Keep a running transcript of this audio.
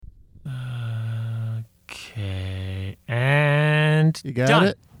You got Done.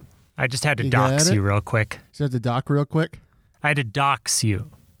 it? I just had to You dox got it? you real quick. You have to dock real quick? I had to dox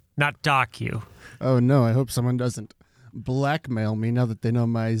you, not dock you. Oh, no, I hope someone doesn't blackmail me now that they know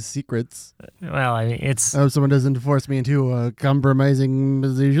my secrets. Well, I mean, it's I hope someone doesn't force me into a compromising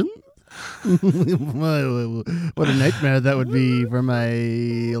position. What a nightmare that would be for my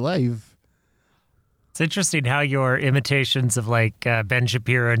life. it's interesting how your imitations of like Ben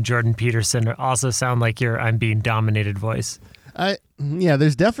Shapiro and Jordan Peterson also sound like your "I'm being dominated" voice. Yeah,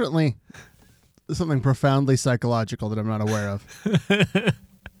 there's definitely something profoundly psychological that I'm not aware of.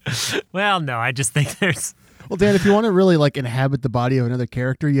 Well, no, I just think there's. Well, Dan, if you want to really like inhabit the body of another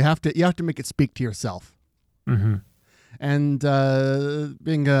character, you have to make it speak to yourself. Mm-hmm. And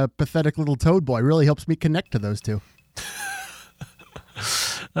being a pathetic little toad boy really helps me connect to those two.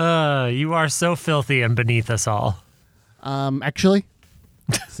 You are so filthy and beneath us all. Actually,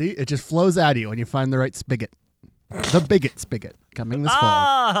 see, it just flows out of you when you find the right spigot. The bigot spigot coming this fall.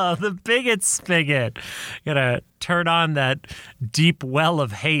 Ah, the bigot spigot. Gotta turn on that deep well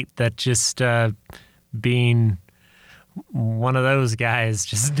of hate that just being one of those guys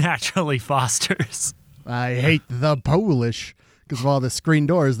just naturally fosters. I hate the Polish because of all the screen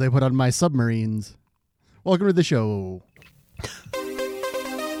doors they put on my submarines. Welcome to the show.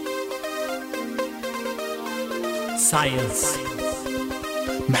 Science,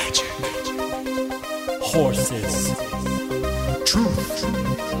 magic, horses, truth,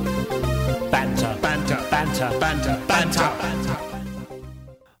 banter, banter, banter, banter, banter.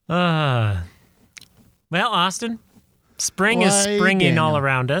 Well, Austin, spring is Why, springing all Daniel?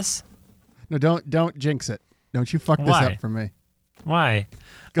 around us. No, don't jinx it. Don't you fuck this Why? up for me. Why?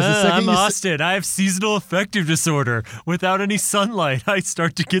 'Cause the second I'm you Austin. I have seasonal affective disorder. Without any sunlight, I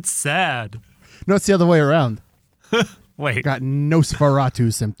start to get sad. No, it's the other way around. Wait. Got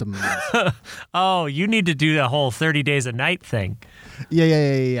Nosferatu symptoms. Oh, you need to do the whole 30 days a night thing.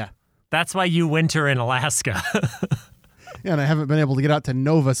 Yeah. That's why you winter in Alaska. Yeah, and I haven't been able to get out to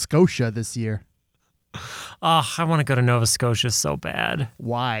Nova Scotia this year. Oh, I want to go to Nova Scotia so bad.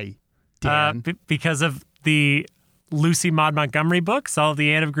 Why, Dan? Because of the Lucy Maud Montgomery books, all of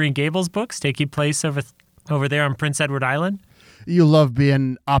the Anne of Green Gables books taking place over there on Prince Edward Island. You love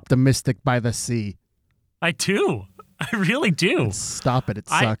being optimistic by the sea. I do. I really do. Stop it. It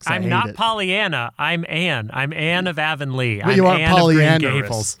sucks. I I'm hate not it. I'm Anne. I'm Anne of Avonlea. But I'm you aren't Anne of Green polyamorous.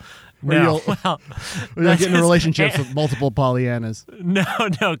 Gables. Where No, you'll- well, We're not getting that's- relationships with multiple Pollyannas.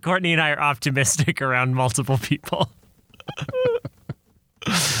 No. Courtney and I are optimistic around multiple people.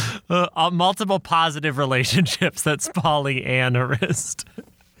 Multiple positive relationships. That's polyamorous.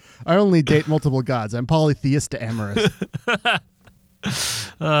 I only date multiple gods. I'm polytheist amorous.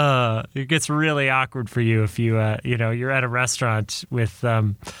 It gets really awkward for you if you're at a restaurant with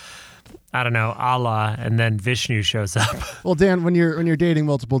I don't know, Allah, and then Vishnu shows up. Well, Dan, when you're dating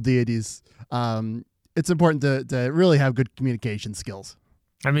multiple deities, it's important to really have good communication skills.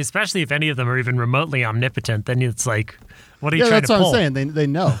 I mean, especially if any of them are even remotely omnipotent, then it's like, what are you Yeah, trying that's to what pull? I'm saying. They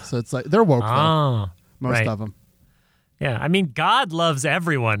know, so it's like they're woke though. Oh, Most right. of them. Yeah, I mean, God loves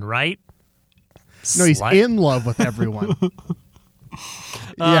everyone, right? No, he's Slut. in love with everyone.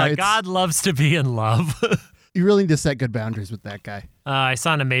 It's- God loves to be in love. You really need to set good boundaries with that guy. I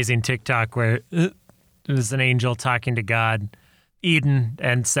saw an amazing TikTok where it was an angel talking to God, Eden,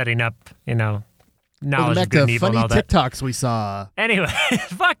 and setting up, knowledge Welcome back of good to and evil funny and all that. TikToks we saw. Anyway,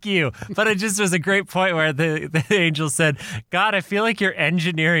 fuck you. But it just was a great point where the angel said, God, I feel like you're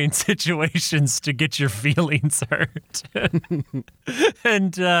engineering situations to get your feelings hurt.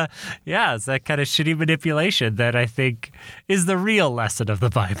 And it's that kind of shitty manipulation that I think is the real lesson of the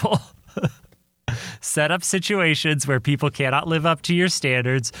Bible. Set up situations where people cannot live up to your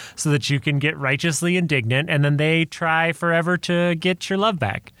standards so that you can get righteously indignant, and then they try forever to get your love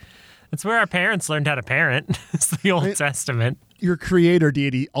back. That's where our parents learned how to parent. It's the Old Testament. Your creator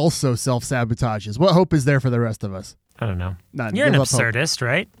deity also self-sabotages. What hope is there for the rest of us? I don't know. None. You're an Give up hope. absurdist,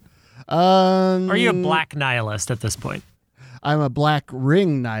 right? Or are you a black nihilist at this point? I'm a black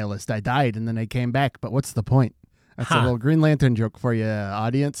ring nihilist. I died and then I came back, but what's the point? That's a little Green Lantern joke for you,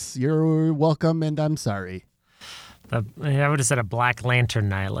 audience. You're welcome, and I'm sorry. I would have said a black lantern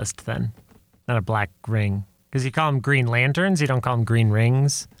nihilist then, not a black ring. Because you call them green lanterns, you don't call them green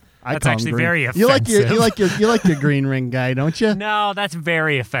rings. That's call 'em actually green. very You like offensive. you like your green ring guy, don't you? No, that's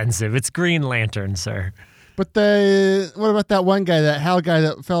very offensive. It's Green Lantern, sir. But what about that one guy, that Hal guy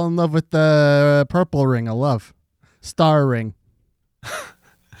that fell in love with the purple ring of love, star ring?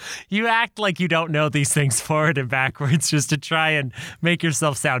 You act like you don't know these things forward and backwards just to try and make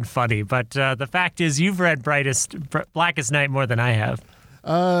yourself sound funny. But the fact is, you've read Blackest Night more than I have.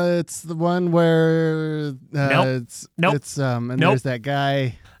 It's the one where Nope. It's and there's that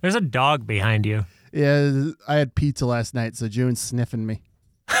guy. There's a dog behind you. Yeah, I had pizza last night, so June's sniffing me.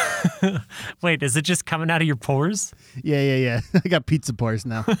 Wait, is it just coming out of your pores? Yeah. I got pizza pores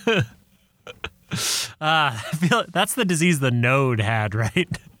now. I feel that's the disease the Node had, right?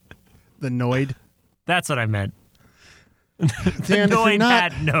 The Noid. That's what I meant. Dan, The Noid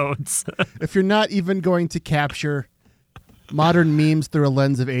had nodes. If you're not even going to capture modern memes through a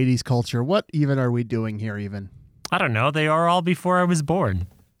lens of 80s culture, what even are we doing here even? I don't know. They are all before I was born.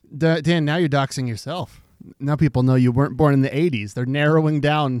 Dan, now you're doxing yourself. Now people know you weren't born in the 80s. They're narrowing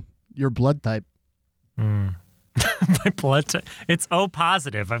down your blood type. My blood type. It's O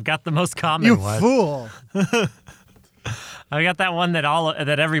positive. I've got the most common You one. fool. I got that one that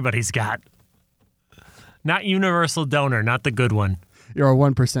everybody's got. Not universal donor, not the good one. You're a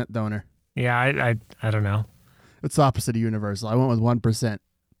 1% donor. Yeah, I don't know. It's the opposite of universal. I went with 1%.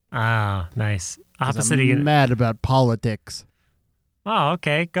 Ah, nice. 'Cause Opposite I'm of mad about politics. Oh,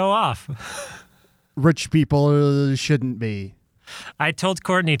 okay. Go off. Rich people shouldn't be. I told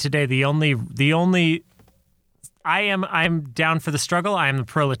Courtney today the only I'm down for the struggle. I am the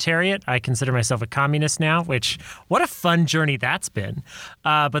proletariat. I consider myself a communist now, which what a fun journey that's been.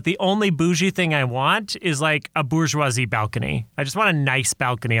 But the only bougie thing I want is like a bourgeoisie balcony. I just want a nice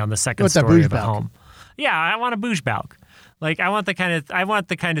balcony on the second What's a story bouge of a balc? home. Yeah, I want a bouge balc. Like I want the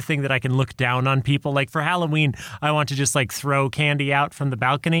kind of thing that I can look down on people. Like for Halloween, I want to just like throw candy out from the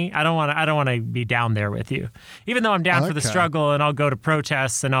balcony. I don't want to be down there with you. Even though I'm down for the Okay. struggle and I'll go to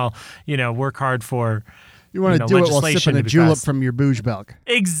protests and I'll, work hard for You want to do it while legislation sipping a to be julep passed. from your bouge balk.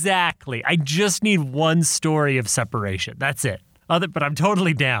 Exactly. I just need one story of separation. That's it. But I'm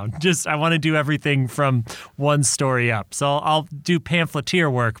totally down. I want to do everything from one story up. So I'll do pamphleteer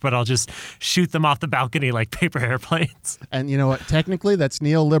work, but I'll just shoot them off the balcony like paper airplanes. And you know what? Technically, that's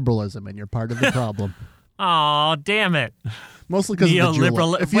neoliberalism, and you're part of the problem. Oh, damn it. Mostly because of the julep.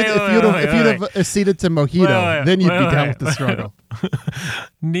 Neoliberal- If you'd wait. have acceded to mojito, then you'd be down with the struggle.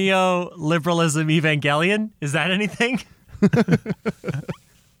 Neoliberalism Evangelion? Is that anything?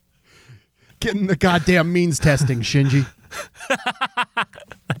 Getting the goddamn means testing, Shinji.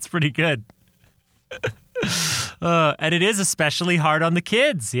 That's pretty good. And it is especially hard on the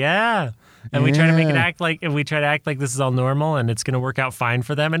kids. Yeah. And we try to make it act like this is all normal and it's going to work out fine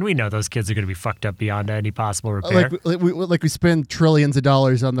for them. And we know those kids are going to be fucked up beyond any possible repair. Like we spend trillions of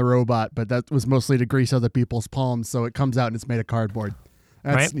dollars on the robot, but that was mostly to grease other people's palms, so it comes out and it's made of cardboard.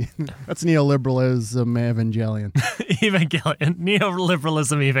 That's, Right. That's neoliberalism Evangelion. Evangelion.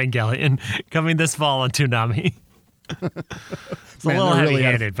 Neoliberalism Evangelion. Coming this fall on Toonami. It's Man, a little they're really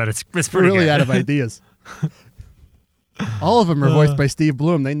heavy-handed, but it's We're pretty really good. out of ideas. All of them are voiced by Steve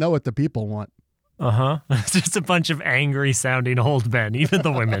Bloom. They know what the people want. Uh-huh. It's just a bunch of angry-sounding old men, even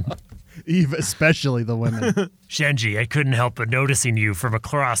the women. Especially the women. Shenji, I couldn't help but noticing you from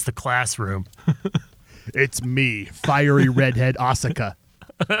across the classroom. It's me, fiery redhead Asuka.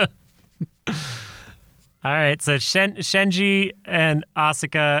 All right, so Shenji and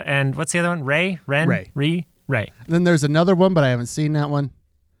Asuka and what's the other one? Ray? Ray. And then there's another one, but I haven't seen that one.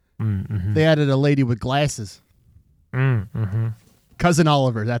 Mm-hmm. They added a lady with glasses. Mm-hmm. Cousin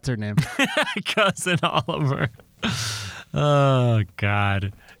Oliver, that's her name. Cousin Oliver. Oh,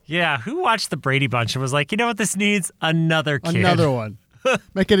 God. Yeah, who watched the Brady Bunch and was like, you know what this needs? Another kid. Another one.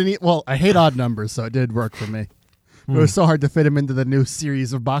 Make it well, I hate odd numbers, so it did work for me. But it was so hard to fit him into the new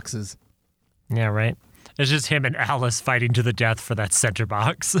series of boxes. Yeah, right. It's just him and Alice fighting to the death for that center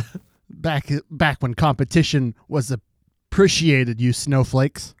box. Back when competition was appreciated, you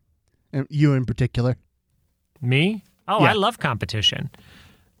snowflakes. And you in particular. Me? Oh, Yeah. I love competition.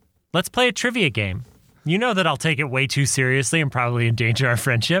 Let's play a trivia game. You know that I'll take it way too seriously and probably endanger our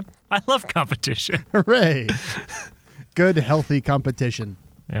friendship. I love competition. Hooray. Good, healthy competition.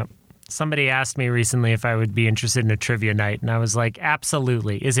 Yep. Somebody asked me recently if I would be interested in a trivia night, and I was like,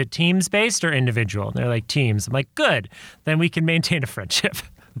 absolutely. Is it teams-based or individual? And they're like, teams. I'm like, good. Then we can maintain a friendship.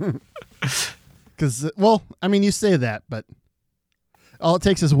 Because, well, I mean, you say that, but all it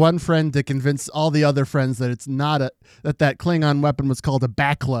takes is one friend to convince all the other friends that it's not that Klingon weapon was called a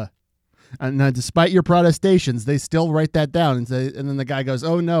Bakla. And despite your protestations, they still write that down and say, and then the guy goes,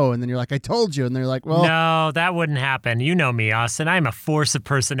 "Oh no!" And then you're like, "I told you." And they're like, "Well, No, that wouldn't happen. You know me, Austin. I'm a force of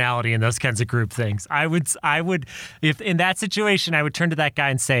personality in those kinds of group things. I would, if in that situation, I would turn to that guy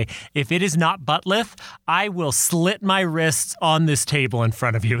and say, if it is not Butliff, I will slit my wrists on this table in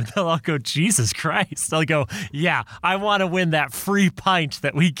front of you. And they'll all go, Jesus Christ. They'll go, yeah, I want to win that free pint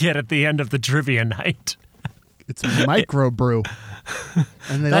that we get at the end of the trivia night. it's microbrew,"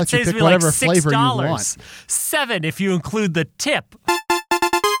 and they That let you saves pick me like whatever flavor you want. $6. $7 if you include the tip.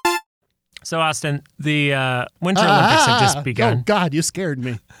 So, Austin, the Winter Olympics have just Oh, begun. God, you scared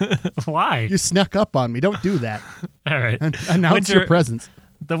me. Why? You snuck up on me. Don't do that. All right. Announce your presence.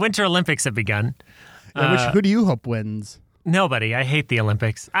 The Winter Olympics have begun. Who do you hope wins? Nobody. I hate the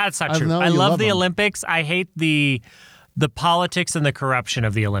Olympics. That's not true. know I you love love the them. Olympics. I hate the politics and the corruption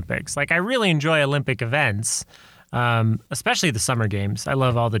of the Olympics. Like, I really enjoy Olympic events, especially the summer games. I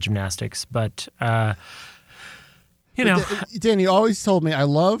love all the gymnastics, but Dan, you always told me I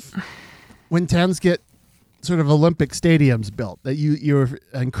love when towns get sort of Olympic stadiums built. That you're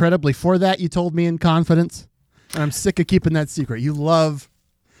incredibly for that. You told me in confidence, and I'm sick of keeping that secret. You love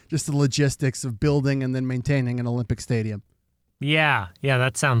just the logistics of building and then maintaining an Olympic stadium. yeah,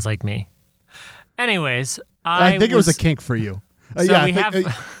 that sounds like me. Anyways, I think it was a kink for you. So yeah, we I think,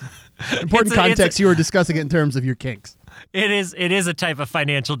 have important context. You were discussing it in terms of your kinks. It is a type of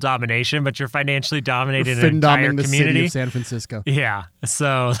financial domination, but you're financially dominated in an entire Fin-doming the community. city of San Francisco. Yeah,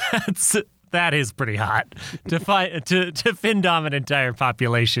 so that is pretty hot. To fin dom an entire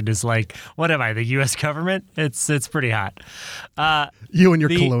population is like, what am I, the U.S. government? It's pretty hot. You and your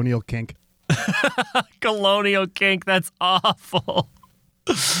colonial kink. Colonial kink, that's awful.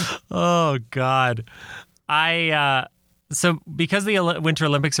 Oh God, so because the Winter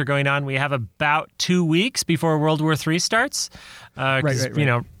Olympics are going on, we have about 2 weeks before World War III starts. Right. You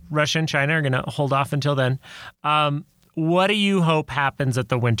know, Russia and China are going to hold off until then. What do you hope happens at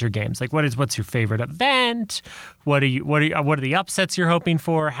the Winter Games? Like, what's your favorite event? What are the upsets you're hoping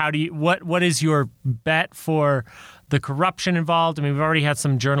for? What is your bet for the corruption involved? I mean, we've already had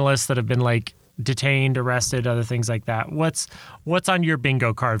some journalists that have been like detained, arrested, other things like that. What's on your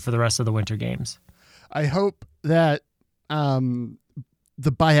bingo card for the rest of the Winter Games? I hope that the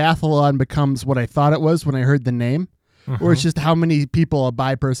biathlon becomes what I thought it was when I heard the name, or it's just how many people a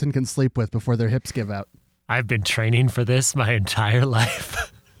bi person can sleep with before their hips give out. I've been training for this my entire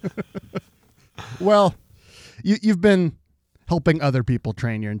life. Well, you've been helping other people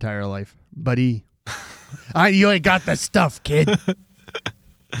train your entire life, buddy. You ain't got the stuff, kid.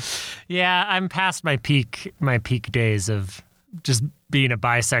 Yeah, I'm past my peak days of just being a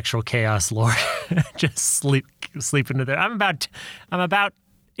bisexual chaos lord. Just sleeping to there. I'm about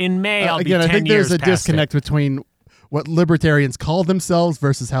in May. I'll Again, be 10 I think years there's a past disconnect between what libertarians call themselves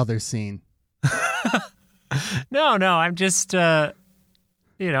versus how they're seen. No, I'm just I'm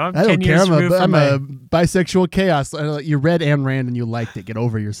I 10 don't care. years removed I'm from a my... bisexual chaos. You read Ayn Rand and you liked it. Get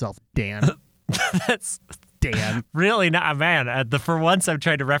over yourself, Dan. That's Dan. really not, man. For once, I've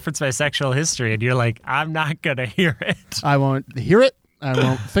tried to reference my sexual history, and you're like, I'm not gonna hear it. I won't hear it. I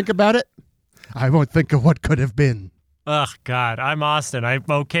won't think about it. I won't think of what could have been. Ugh, God, I'm Austin. I'm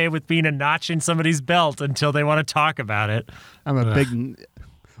okay with being a notch in somebody's belt until they want to talk about it. I'm a big.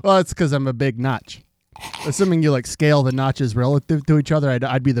 Well, it's because I'm a big notch. Assuming you like scale the notches relative to each other,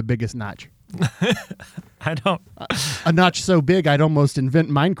 I'd be the biggest notch. I don't. A notch so big, I'd almost invent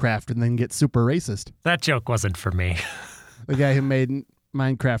Minecraft and then get super racist. That joke wasn't for me. The guy who made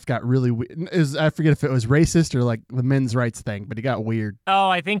Minecraft got really weird. I forget if it was racist or like the men's rights thing, but he got weird. Oh,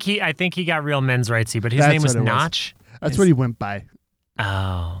 I think he got real men's rightsy, but his That's name was what it was. Notch. That's what he went by.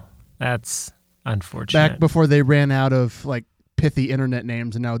 Oh, that's unfortunate. Back before they ran out of like pithy internet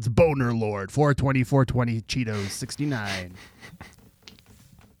names, and now it's Boner Lord 420 Cheetos 69.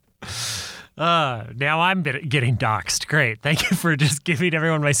 Now I'm getting doxxed. Great. Thank you for just giving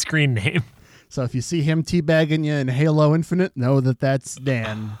everyone my screen name. So if you see him teabagging you in Halo Infinite, know that that's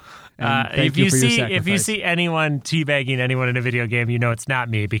Dan. And thank If you you for your see if you sacrifice. see anyone teabagging anyone in a video game, you know it's not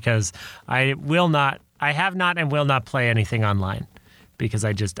me, because I have not and will not play anything online, because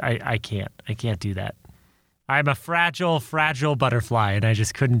I can't do that. I'm a fragile butterfly, and I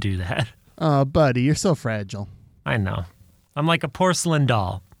just couldn't do that. Oh, buddy, you're so fragile. I know. I'm like a porcelain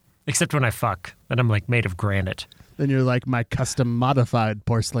doll, except when I fuck, then I'm like made of granite. Then you're like my custom modified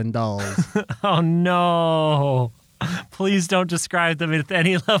porcelain dolls. Oh no. Please don't describe them with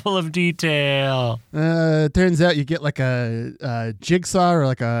any level of detail. Turns out you get like a jigsaw or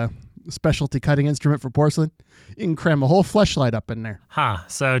like a specialty cutting instrument for porcelain. You can cram a whole fleshlight up in there. Huh.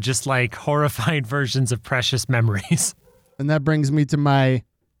 So just like horrifying versions of Precious Memories. And that brings me to my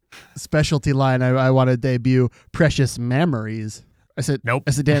specialty line. I want to debut Precious Memories. I said, Nope.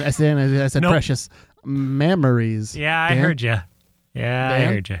 I said Nope. Precious Memories. Yeah, I Dan? heard you. Yeah, I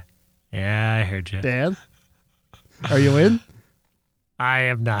Dan? heard you. Yeah, I heard you. Dan? Are you in? I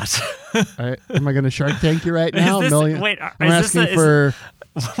am not. All right. Am I going to Shark Tank you right now? Wait, I'm is this asking for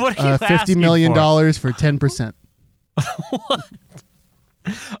what are you $50 asking million for? for 10%.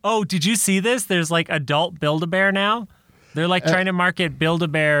 Oh, did you see this? There's like adult Build-A-Bear now. They're like trying to market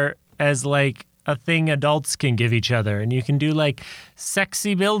Build-A-Bear as like a thing adults can give each other, and you can do like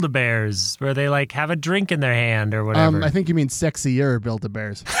sexy Build-A-Bears where they like have a drink in their hand or whatever. I think you mean sexier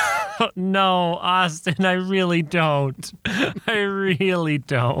Build-A-Bears. No, Austin, I really don't. I really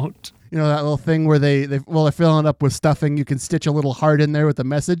don't. You know that little thing where they're filling it up with stuffing. You can stitch a little heart in there with a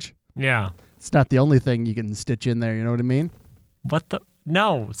message. Yeah. It's not the only thing you can stitch in there. You know what I mean? What the?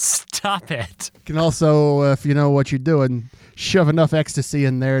 No, stop it. You can also, if you know what you're doing, shove enough ecstasy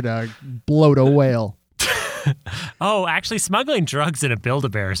in there to bloat a whale. Oh, actually, smuggling drugs in a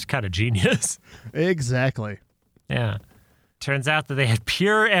Build-A-Bear is kind of genius. Exactly. Yeah. Turns out that they had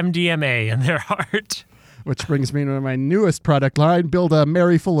pure MDMA in their heart. Which brings me to my newest product line, Build a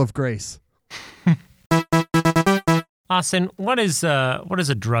Mary Full of Grace. Austin, what is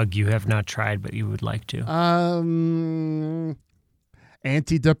a drug you have not tried but you would like to?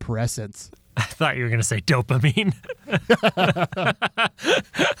 Antidepressants. I thought you were going to say dopamine.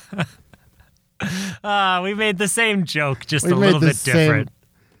 We made the same joke, just a little bit different.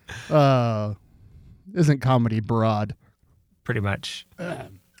 Isn't comedy broad? Pretty much.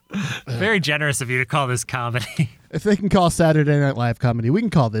 Very generous of you to call this comedy. If they can call Saturday Night Live comedy, we can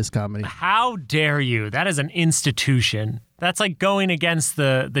call this comedy. How dare you? That is an institution. That's like going against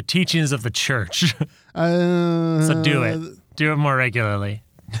the teachings of the church. So do it. Do it more regularly.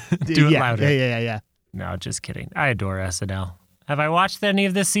 Do it louder. Yeah. No, just kidding. I adore SNL. Have I watched any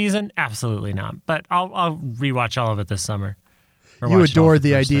of this season? Absolutely not. But I'll rewatch all of it this summer. You adore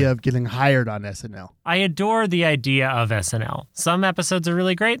the idea of getting hired on SNL. I adore the idea of SNL. Some episodes are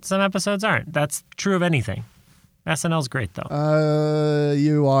really great. Some episodes aren't. That's true of anything. SNL's great, though.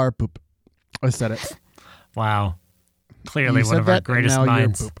 You are poop. I said it. Wow. Clearly one of our greatest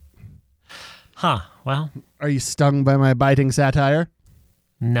minds. You're poop. Huh. Well. Are you stung by my biting satire?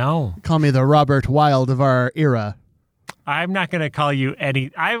 No. Call me the Robert Wilde of our era. I'm not going to call you any.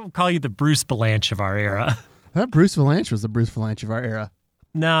 I will call you the Bruce Balanche of our era. That Bruce Valanche was the Bruce Valanche of our era.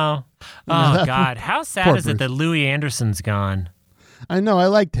 No. Oh, God. How sad is it that Louis Anderson's gone? I know. I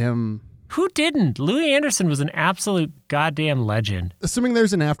liked him. Who didn't? Louis Anderson was an absolute goddamn legend. Assuming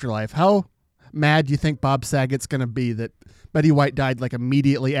there's an afterlife, how mad do you think Bob Saget's going to be that Betty White died like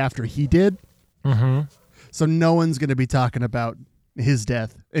immediately after he did? Mm-hmm. So no one's going to be talking about his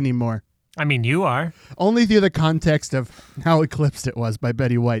death anymore. I mean, you are. Only through the context of how eclipsed it was by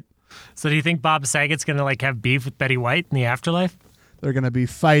Betty White. So do you think Bob Saget's going to like have beef with Betty White in the afterlife? They're going to be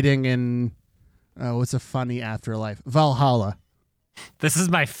fighting in, what's a funny afterlife? Valhalla. This is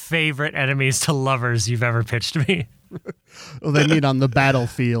my favorite enemies to lovers you've ever pitched me. Well, they meet on the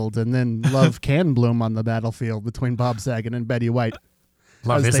battlefield, and then love can bloom on the battlefield between Bob Saget and Betty White.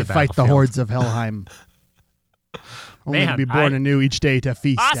 Love as is they a fight the battlefield. hordes of Helheim. Only to be born anew each day to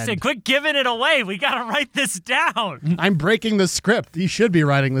feast. Austin, quit giving it away. We got to write this down. I'm breaking the script. You should be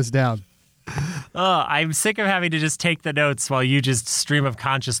writing this down. I'm sick of having to just take the notes while you just stream of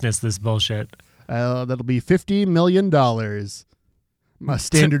consciousness this bullshit. That'll be $50 million. My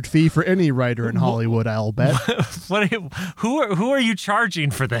standard fee for any writer in Hollywood, I'll bet. Who are you charging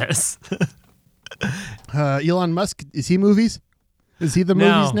for this? Elon Musk, is he movies? Is he the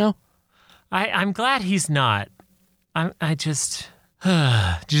movies now? I'm glad he's not. I just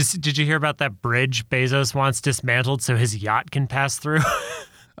did you hear about that bridge Bezos wants dismantled so his yacht can pass through?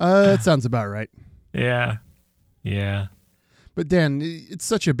 That sounds about right. Yeah. But Dan, it's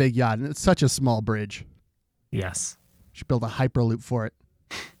such a big yacht and it's such a small bridge. Yes. Should build a hyperloop for it.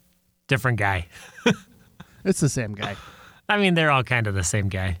 Different guy. It's the same guy. I mean, they're all kind of the same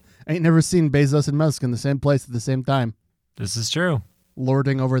guy. I ain't never seen Bezos and Musk in the same place at the same time. This is true.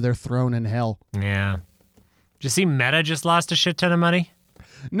 Lording over their throne in hell. Yeah. Did you see Meta just lost a shit ton of money?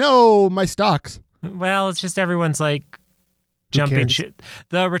 No, my stocks. Well, it's just everyone's like jumping shit.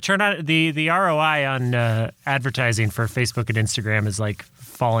 The return on the ROI on advertising for Facebook and Instagram is like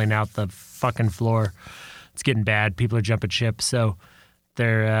falling out the fucking floor. It's getting bad. People are jumping ship. So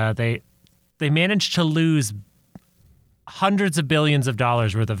they managed to lose hundreds of billions of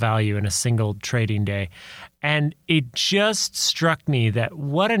dollars worth of value in a single trading day. And it just struck me that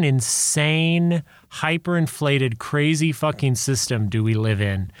what an insane, hyperinflated, crazy fucking system do we live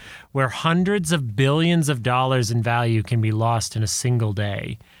in, where hundreds of billions of dollars in value can be lost in a single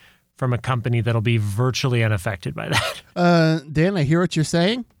day from a company that'll be virtually unaffected by that. Dan, I hear what you're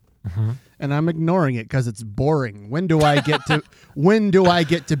saying, and I'm ignoring it because it's boring. When do I get to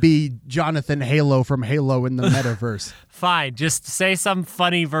be Jonathan Halo from Halo in the metaverse? Fine, just say some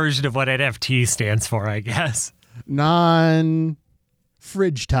funny version of what NFT stands for, I guess. Non-fridge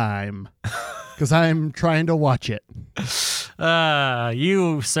time, because I'm trying to watch it.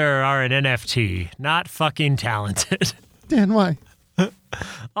 You, sir, are an NFT, not fucking talented. Dan, why?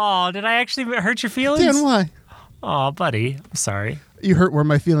 Oh, did I actually hurt your feelings? Dan, why? Oh, buddy, I'm sorry. You hurt where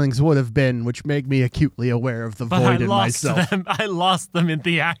my feelings would have been, which made me acutely aware of the But void I in lost myself. them. I lost them in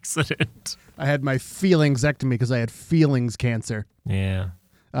the accident. I had my feelingsectomy because I had feelings cancer. Yeah,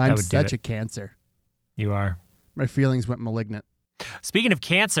 I'm would do such it. a cancer. you are. My feelings went malignant. Speaking of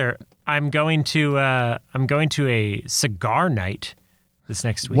cancer, I'm going to a cigar night this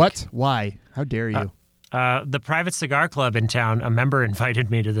next week. What? Why? How dare you? The private cigar club in town, a member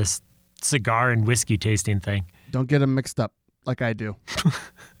invited me to this cigar and whiskey tasting thing. Don't get them mixed up like I do.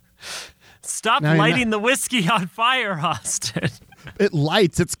 Stop Now you're lighting the whiskey on fire, Austin. It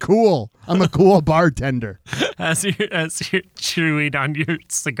lights. It's cool. I'm a cool bartender. As you're chewing on your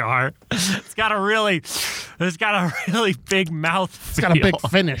cigar, it's got a really big mouth. It's got a big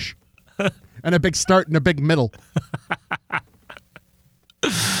finish and a big start and a big middle.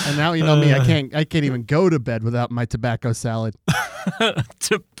 And now you know me. I can't even go to bed without my tobacco salad.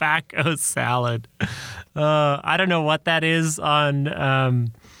 Tobacco salad. I don't know what that is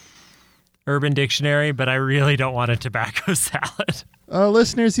on Urban Dictionary, but I really don't want a tobacco salad.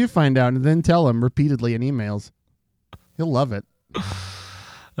 Listeners, you find out and then tell him repeatedly in emails. He'll love it.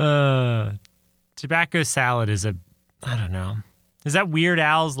 Tobacco salad is I don't know. Is that Weird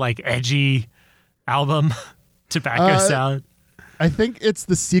Al's like edgy album? Tobacco salad. I think it's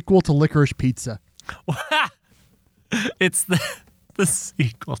the sequel to Licorice Pizza. It's the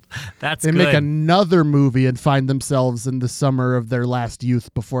sequel. That's They good. make another movie and find themselves in the summer of their last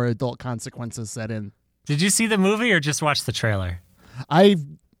youth before adult consequences set in. Did you see the movie or just watch the trailer? I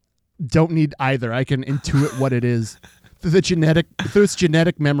don't need either. I can intuit what it is. Through its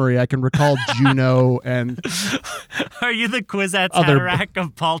genetic memory, I can recall Juno and Are you the Kwisatz Other- Haderach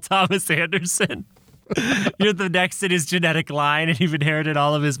of Paul Thomas Anderson? You're the next in his genetic line, and you've inherited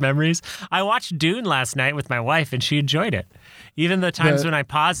all of his memories. I watched Dune last night with my wife, and she enjoyed it. Even the times when I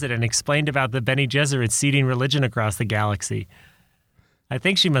paused it and explained about the Bene Gesserit seeding religion across the galaxy. I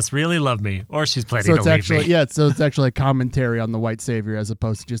think she must really love me, or she's planning so to it's leave actually me. so it's actually a commentary on the white savior as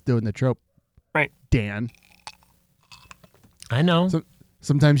opposed to just doing the trope. Right. Dan. I know. So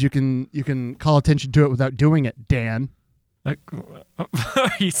sometimes you can call attention to it without doing it, Dan. Are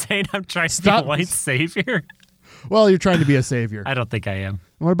you saying I'm trying to be Stop. a white savior? Well, you're trying to be a savior. I don't think I am.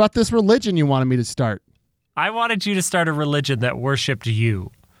 What about this religion you wanted me to start? I wanted you to start a religion that worshipped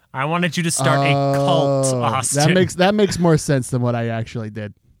you. I wanted you to start a cult, Oh, Austin. That makes more sense than what I actually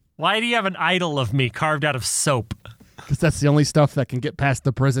did. Why do you have an idol of me carved out of soap? Because that's the only stuff that can get past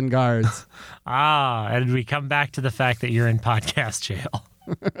the prison guards. And we come back to the fact that you're in podcast jail.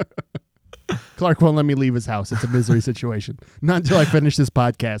 Clark won't let me leave his house. It's a misery situation. Not until I finish this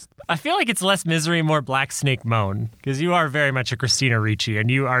podcast. I feel like it's less misery, more Black Snake Moan, because you are very much a Christina Ricci,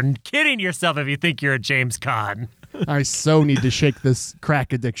 and you are kidding yourself if you think you're a James Caan. I so need to shake this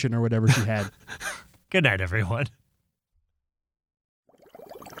crack addiction or whatever she had. Good night, everyone.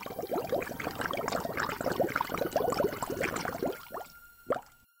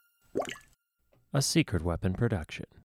 A Secret Weapon production.